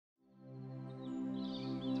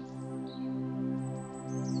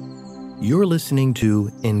You're listening to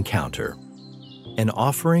Encounter, an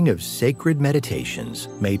offering of sacred meditations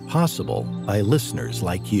made possible by listeners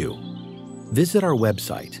like you. Visit our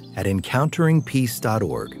website at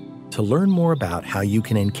encounteringpeace.org to learn more about how you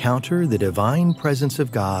can encounter the divine presence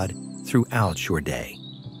of God throughout your day.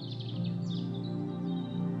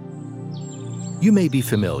 You may be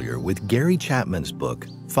familiar with Gary Chapman's book,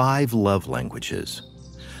 5 Love Languages.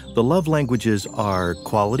 The love languages are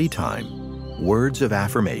quality time, words of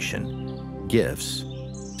affirmation, gifts,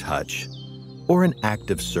 touch, or an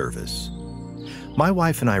act of service. My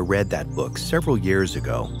wife and I read that book several years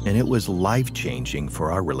ago, and it was life-changing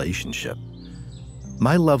for our relationship.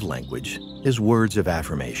 My love language is words of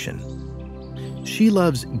affirmation. She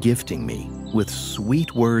loves gifting me with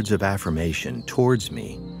sweet words of affirmation towards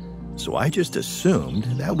me, so I just assumed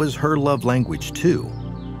that was her love language too.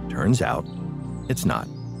 Turns out, it's not.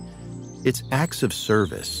 It's acts of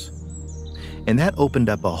service. And that opened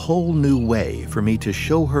up a whole new way for me to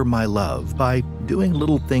show her my love by doing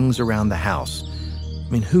little things around the house. I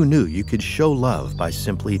mean, who knew you could show love by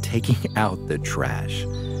simply taking out the trash?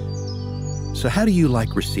 So how do you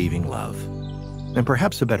like receiving love? And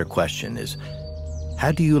perhaps a better question is,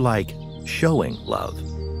 how do you like showing love?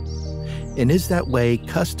 And is that way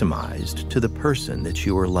customized to the person that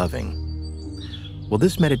you are loving? Well,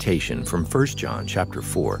 this meditation from 1 John chapter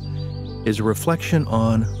 4 is a reflection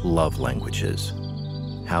on love languages,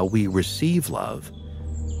 how we receive love,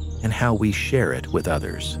 and how we share it with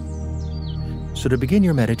others. So to begin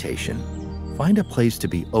your meditation, find a place to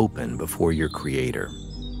be open before your Creator,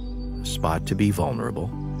 a spot to be vulnerable.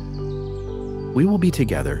 We will be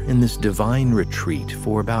together in this divine retreat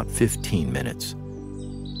for about 15 minutes,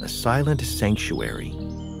 a silent sanctuary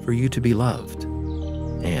for you to be loved,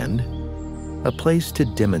 and a place to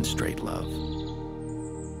demonstrate love.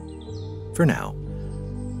 For now,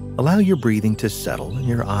 allow your breathing to settle and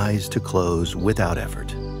your eyes to close without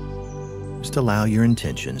effort. Just allow your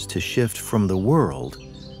intentions to shift from the world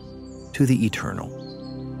to the eternal,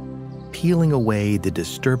 peeling away the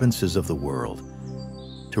disturbances of the world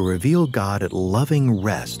to reveal God at loving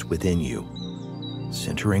rest within you,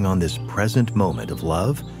 centering on this present moment of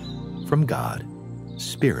love from God,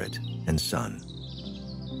 Spirit, and Son.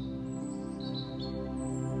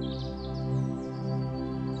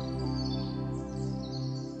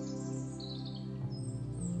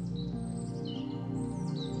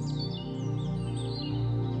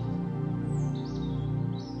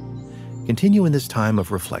 Continue in this time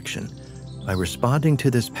of reflection by responding to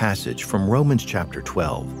this passage from Romans chapter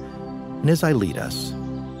 12. And as I lead us,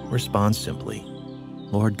 respond simply,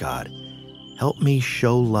 Lord God, help me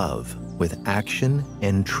show love with action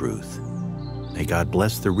and truth. May God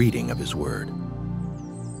bless the reading of His Word.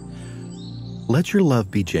 Let your love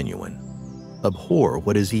be genuine. Abhor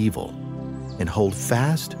what is evil, and hold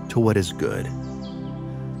fast to what is good.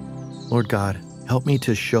 Lord God, help me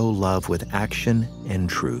to show love with action and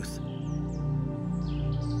truth.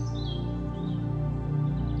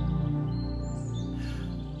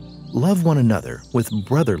 Love one another with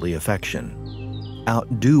brotherly affection.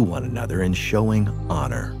 Outdo one another in showing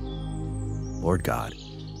honor. Lord God,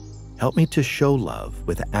 help me to show love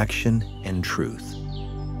with action and truth.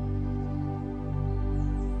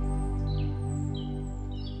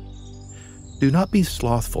 Do not be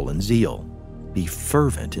slothful in zeal. Be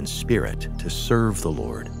fervent in spirit to serve the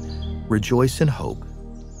Lord. Rejoice in hope.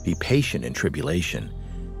 Be patient in tribulation.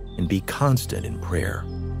 And be constant in prayer.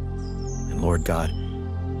 And Lord God,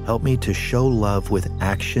 help me to show love with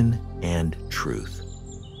action and truth.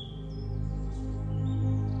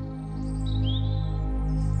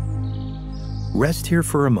 Rest here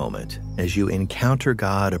for a moment as you encounter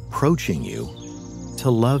God approaching you to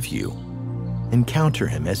love you. Encounter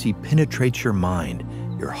Him as He penetrates your mind,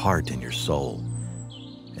 your heart, and your soul.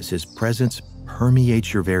 As His presence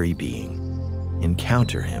permeates your very being,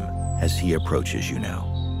 encounter Him as He approaches you now.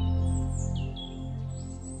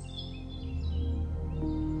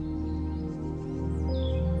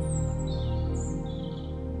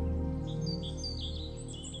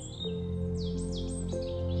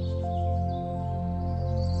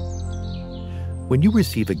 When you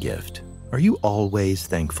receive a gift, are you always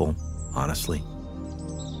thankful, honestly?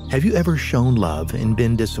 Have you ever shown love and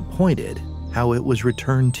been disappointed how it was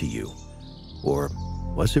returned to you? Or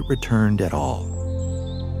was it returned at all?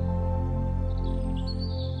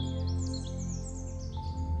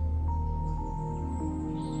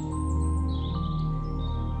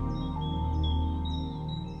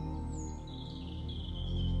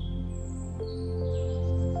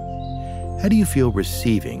 How do you feel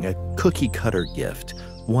receiving a cookie-cutter gift,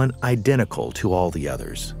 one identical to all the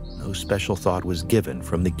others? No special thought was given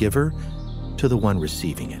from the giver to the one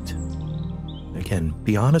receiving it. Again,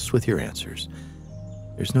 be honest with your answers.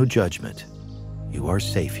 There's no judgment. You are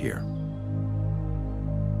safe here.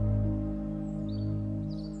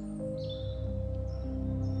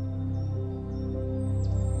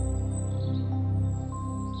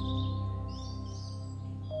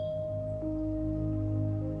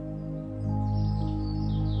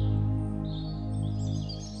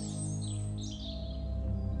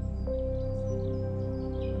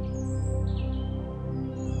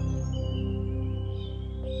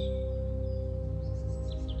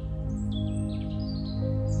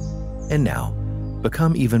 And now,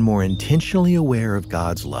 become even more intentionally aware of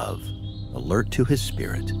God's love, alert to His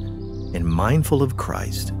Spirit, and mindful of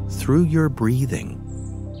Christ through your breathing.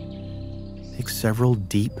 Take several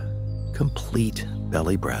deep, complete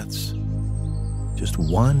belly breaths, just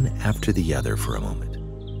one after the other for a moment.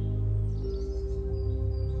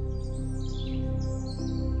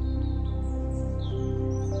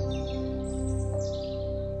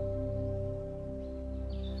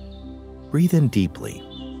 Breathe in deeply.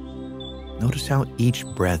 Notice how each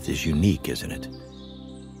breath is unique, isn't it?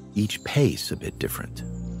 Each pace a bit different.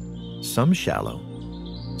 Some shallow,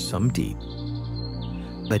 some deep,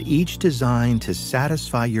 but each designed to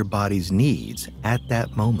satisfy your body's needs at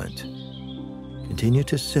that moment. Continue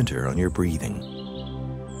to center on your breathing.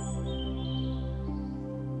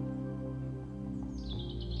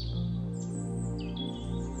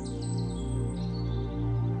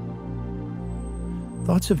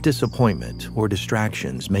 Thoughts of disappointment or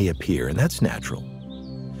distractions may appear, and that's natural.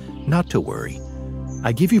 Not to worry.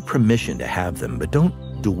 I give you permission to have them, but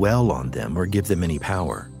don't dwell on them or give them any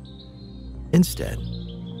power. Instead,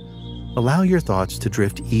 allow your thoughts to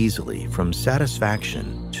drift easily from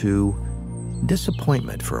satisfaction to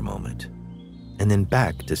disappointment for a moment, and then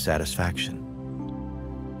back to satisfaction.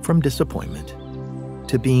 From disappointment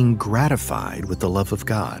to being gratified with the love of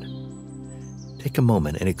God. Take a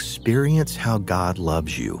moment and experience how God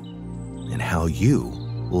loves you and how you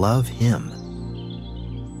love Him.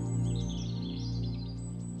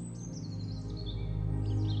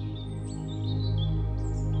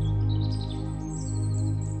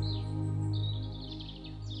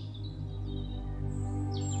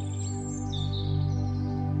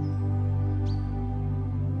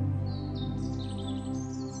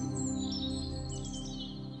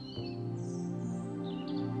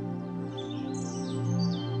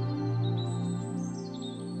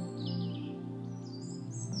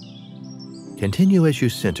 Continue as you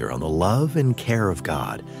center on the love and care of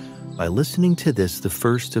God by listening to this, the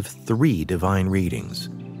first of 3 divine readings.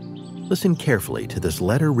 Listen carefully to this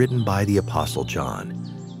letter written by the Apostle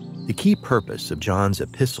John. The key purpose of John's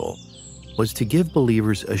epistle was to give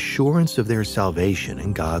believers assurance of their salvation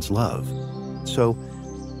and God's love. So,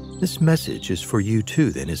 this message is for you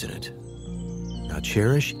too then, isn't it? Now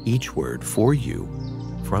cherish each word for you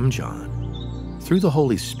from John through the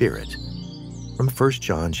Holy Spirit from 1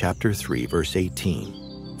 John chapter 3, verse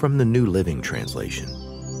 18, from the New Living Translation.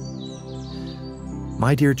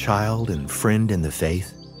 My dear child and friend in the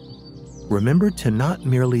faith, remember to not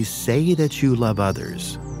merely say that you love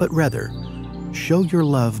others, but rather show your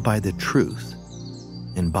love by the truth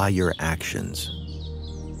and by your actions.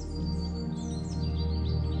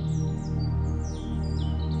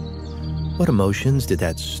 What emotions did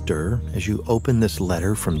that stir as you opened this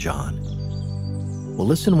letter from John? Well,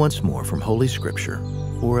 listen once more from Holy Scripture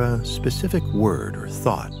for a specific word or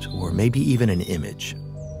thought, or maybe even an image.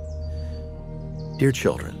 Dear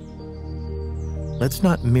children, let's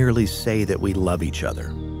not merely say that we love each other,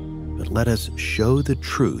 but let us show the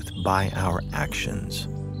truth by our actions.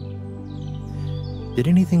 Did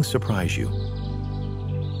anything surprise you?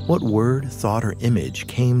 What word, thought, or image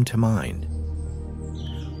came to mind?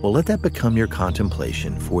 Well, let that become your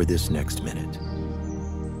contemplation for this next minute.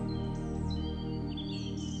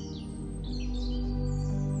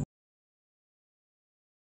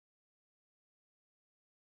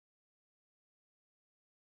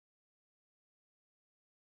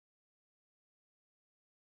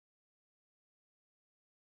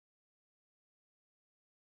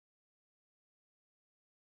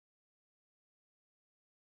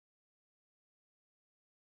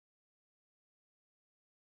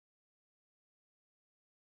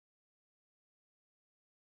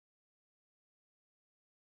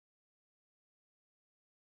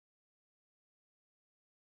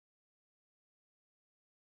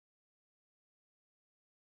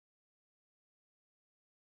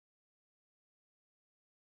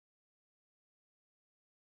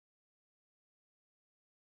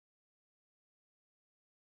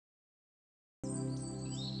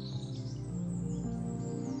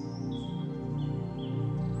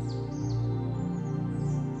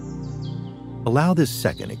 Allow this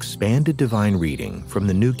second expanded divine reading from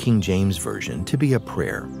the New King James Version to be a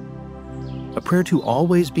prayer to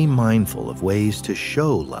always be mindful of ways to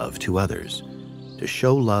show love to others, to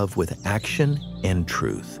show love with action and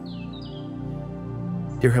truth.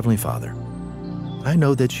 Dear Heavenly Father, I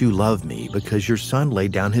know that you love me because your Son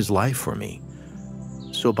laid down his life for me.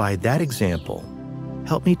 So by that example,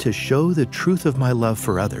 help me to show the truth of my love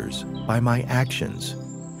for others by my actions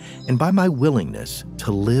and by my willingness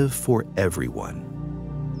to live for everyone.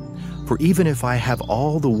 For even if I have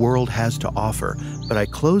all the world has to offer, but I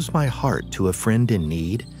close my heart to a friend in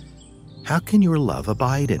need, how can your love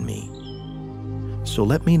abide in me? So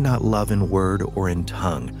let me not love in word or in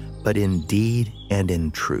tongue, but in deed and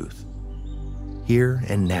in truth. Here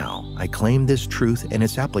and now, I claim this truth and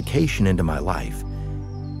its application into my life.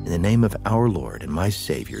 In the name of our Lord and my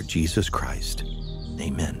Savior, Jesus Christ.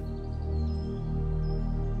 Amen.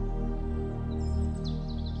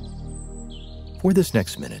 For this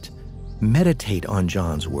next minute, meditate on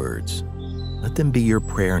John's words. Let them be your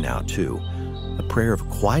prayer now, too, a prayer of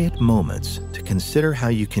quiet moments to consider how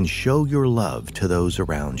you can show your love to those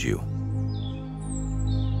around you.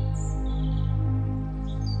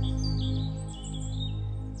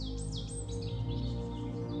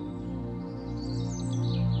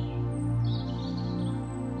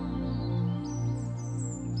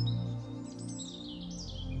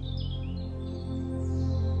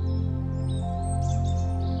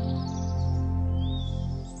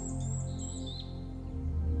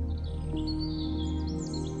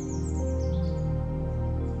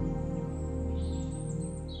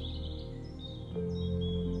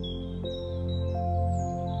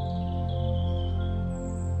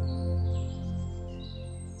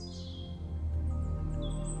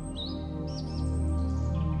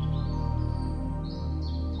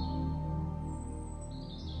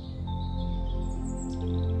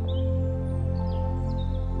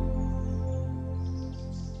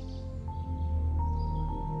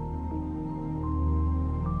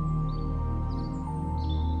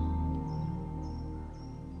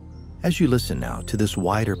 As you listen now to this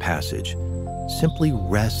wider passage, simply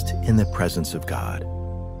rest in the presence of God.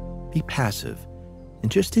 Be passive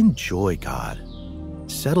and just enjoy God.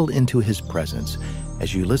 Settle into his presence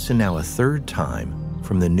as you listen now a third time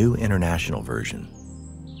from the New International Version.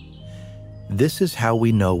 This is how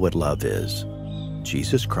we know what love is.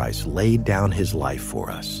 Jesus Christ laid down his life for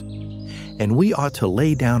us, and we ought to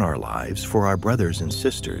lay down our lives for our brothers and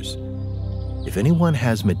sisters. If anyone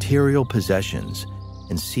has material possessions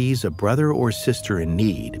and sees a brother or sister in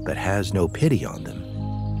need but has no pity on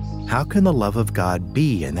them, how can the love of God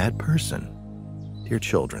be in that person? Dear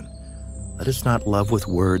children, let us not love with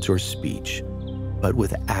words or speech, but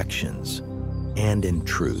with actions and in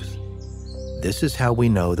truth. This is how we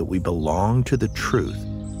know that we belong to the truth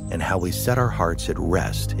and how we set our hearts at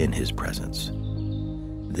rest in his presence.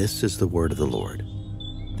 This is the word of the Lord.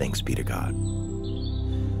 Thanks be to God.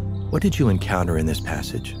 What did you encounter in this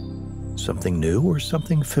passage? Something new or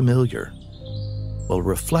something familiar? Well,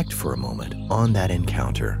 reflect for a moment on that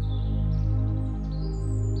encounter.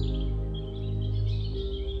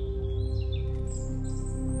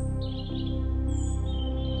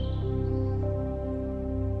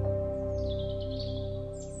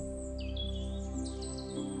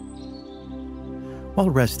 While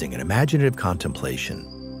resting in imaginative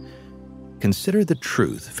contemplation, consider the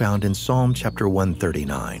truth found in Psalm chapter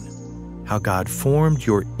 139. How God formed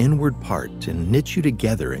your inward part and knit you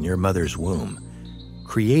together in your mother's womb,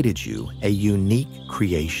 created you a unique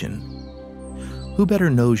creation. Who better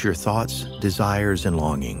knows your thoughts, desires, and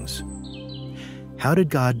longings? How did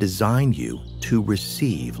God design you to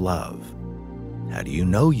receive love? How do you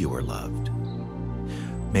know you are loved?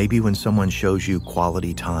 Maybe when someone shows you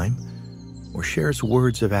quality time or shares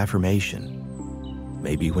words of affirmation.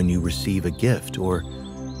 Maybe when you receive a gift or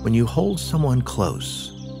when you hold someone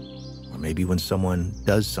close. Maybe when someone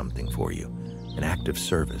does something for you, an act of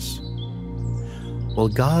service. Well,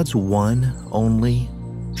 God's one, only,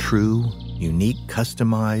 true, unique,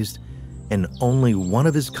 customized, and only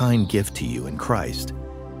one-of-his-kind gift to you in Christ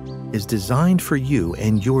is designed for you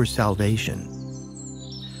and your salvation.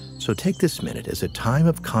 So take this minute as a time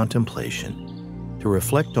of contemplation to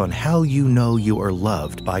reflect on how you know you are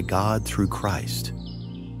loved by God through Christ.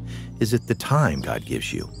 Is it the time God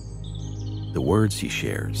gives you, the words he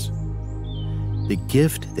shares, the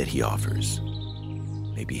gift that he offers,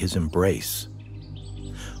 maybe his embrace,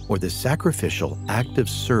 or the sacrificial act of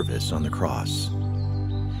service on the cross?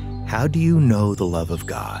 How do you know the love of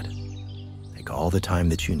God? Take all the time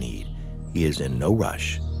that you need. He is in no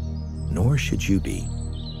rush, nor should you be.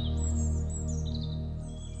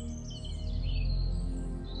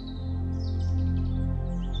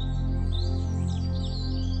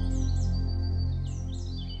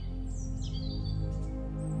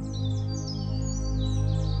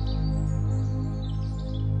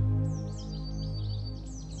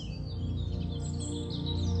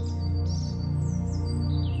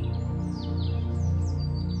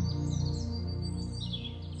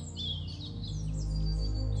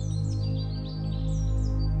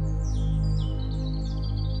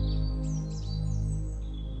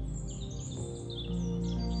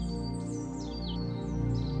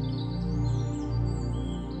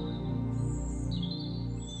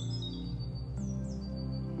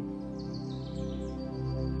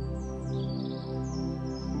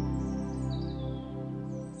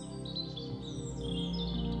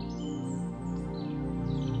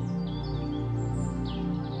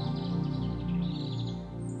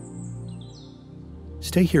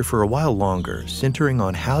 stay here for a while longer, centering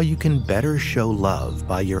on how you can better show love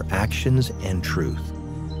by your actions and truth.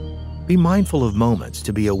 Be mindful of moments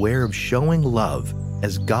to be aware of showing love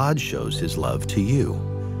as God shows His love to you.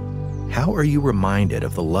 How are you reminded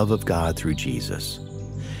of the love of God through Jesus?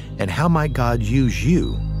 And how might God use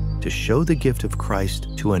you to show the gift of Christ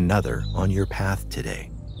to another on your path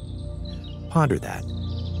today? Ponder that,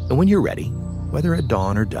 and when you're ready, whether at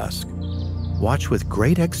dawn or dusk, watch with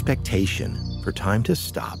great expectation for time to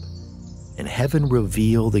stop and heaven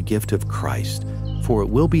reveal the gift of Christ, for it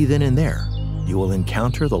will be then and there you will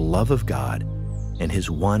encounter the love of God and His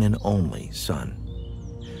one and only Son.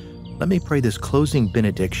 Let me pray this closing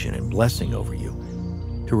benediction and blessing over you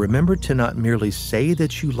to remember to not merely say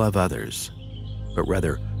that you love others, but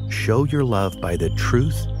rather show your love by the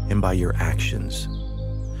truth and by your actions.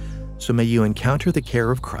 So may you encounter the care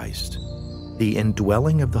of Christ, the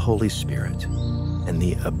indwelling of the Holy Spirit, and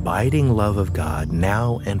the abiding love of God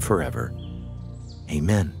now and forever.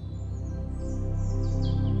 Amen.